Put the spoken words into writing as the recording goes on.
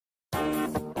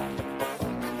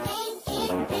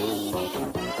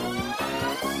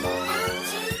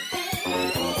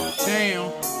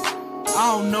Damn,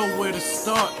 I don't know where to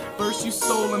start. First you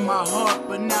stolen my heart,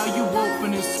 but now you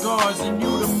opening scars. And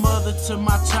you the mother to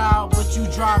my child, but you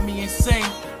drive me insane.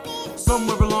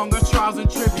 Somewhere along our trials and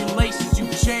tribulations you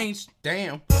changed.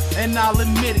 Damn, and I'll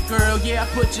admit it, girl, yeah, I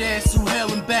put your ass through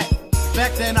hell and back.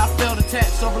 Back then I felt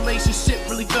attached, so relationship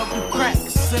really fell through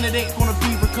cracks. And it ain't gonna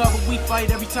be recovered, we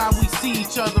fight every time we see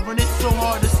each other. And it's so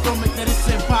hard to stomach that it's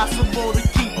impossible to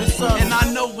keep this up. And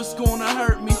I know it's gonna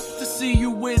hurt me to see you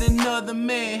with another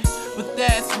man, but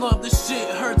that's love, this shit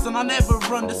hurts and I never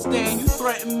understand. You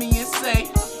threaten me and say,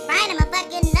 find him a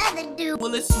fucking another dude.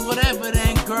 well, it's whatever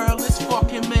then, girl, it's fuck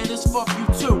him and it's fuck you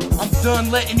too. I'm done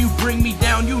letting you bring me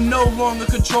down, you no longer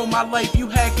control my life. You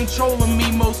had control of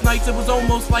me most nights, it was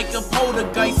almost like a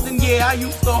poltergeist. And yeah, I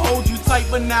used to hold you tight,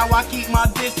 but now I keep my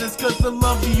distance, cause the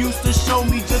love you used to show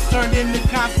me just turned into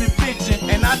constant bitching.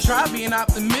 And I try being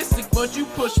optimistic, but you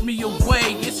push me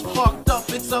away. It's fucked up,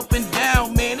 it's up and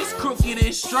down, man, it's crooked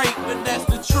and straight, but that's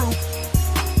the truth.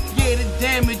 Yeah, the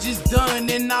damage is done,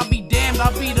 and I'll be damned,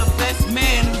 I'll be the best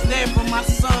man who's there for my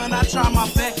son. I try my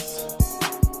best,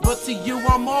 but to you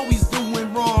I'm always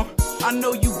doing wrong. I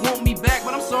know you want me back,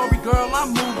 but I'm sorry girl,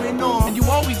 I'm moving on. And you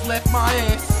always left my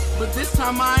ass, but this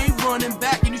time I ain't running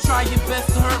back. And you try your best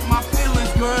to hurt my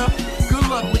feelings, girl, good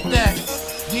luck with that.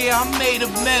 Yeah, I'm made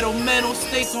of metal, mental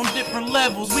states on different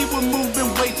levels. We were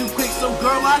moving way too quick, so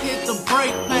girl, I hit the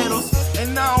brake pedals.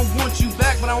 And I don't want you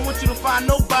back, but I want you to find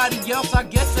nobody else. I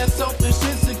guess that's selfish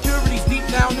insecurities deep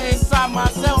down there inside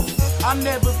myself. I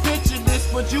never pictured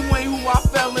this, but you ain't who I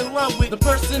fell in love with. The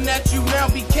person that you now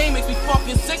became makes me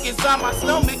fucking sick inside my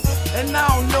stomach. And I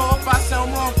don't know if I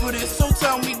sound wrong for this, so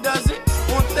tell me, does it?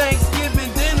 On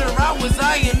Thanksgiving dinner, I was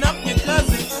eyeing up your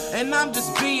cousin. And I'm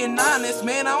just being honest,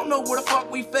 man, I don't know where the fuck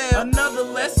we failed. Another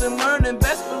lesson learned, and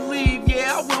best believe,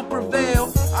 yeah, I will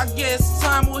prevail. I guess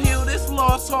time will heal this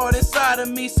lost heart inside of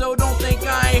me, so don't think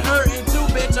I ain't hurting too,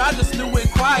 bitch, I just do it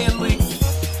quietly.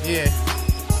 Yeah,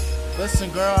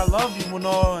 listen girl, I love you and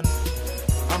all, and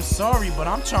I'm sorry, but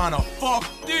I'm trying to fuck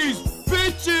these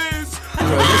bitches.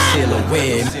 Girl, this shit a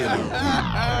win.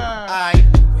 Aight,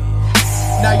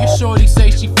 now your shorty say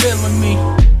she feeling me.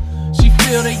 She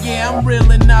feel that, yeah, I'm real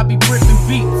and I be ripping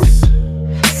beats.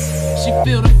 She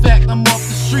feel the fact I'm off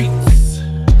the streets.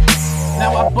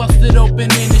 Now I busted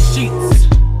open in the sheets.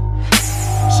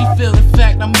 She feel the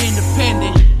fact I'm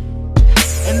independent,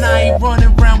 and I ain't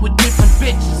running around with different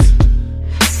bitches.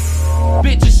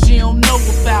 Bitches she don't know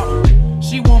about,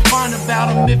 she won't find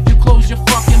about them if you close your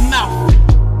fucking mouth.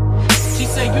 She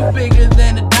say you bigger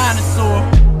than a dinosaur.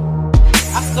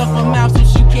 I stuff her mouth so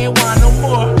she can't whine no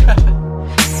more.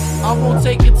 I won't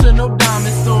take it to no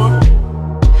diamond store.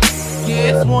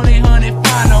 Yeah, it's 1-800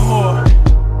 find a whore.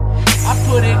 I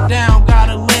put it down, got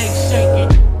her legs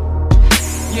shaking.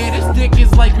 Yeah, this dick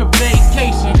is like her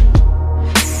vacation.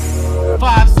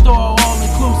 5-star, all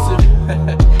inclusive.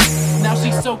 Now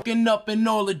she's soaking up in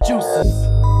all the juices.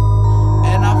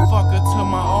 And I fuck her to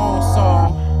my own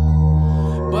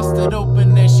song. Busted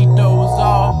open and she dozed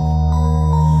off.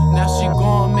 Now she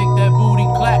gon' make that booty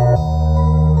clap.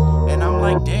 And I'm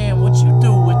like, damn, what you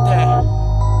do with that?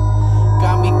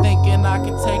 Got me thinking I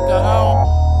could take her home,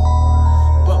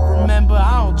 but remember,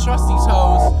 I don't trust these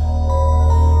hoes.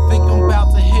 Think I'm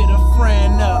about to hit a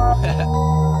friend up.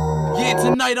 Yeah,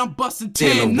 tonight I'm busting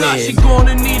 10 nuts. She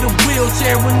gonna need a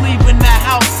wheelchair when leaving the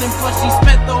house. And plus she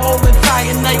spent the whole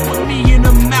entire night with me in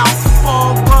her mouth.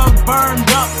 All rug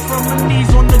burned up from her knees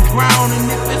on the ground.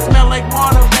 And if it smell like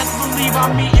water, best believe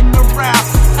I'm eating around.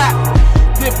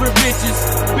 Different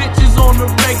bitches on the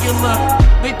regular.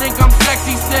 They think I'm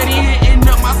sexy, steady hitting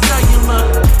up my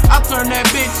cellular. I turn that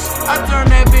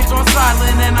bitch on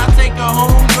silent, and I take a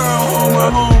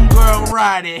homegirl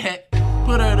ride it.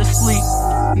 Put her to sleep,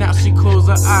 now she close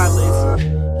her eyelids.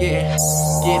 Yeah,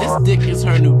 this dick is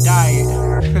her new diet.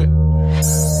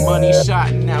 Money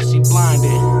shot, now she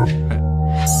blinded.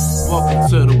 Welcome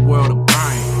to the world of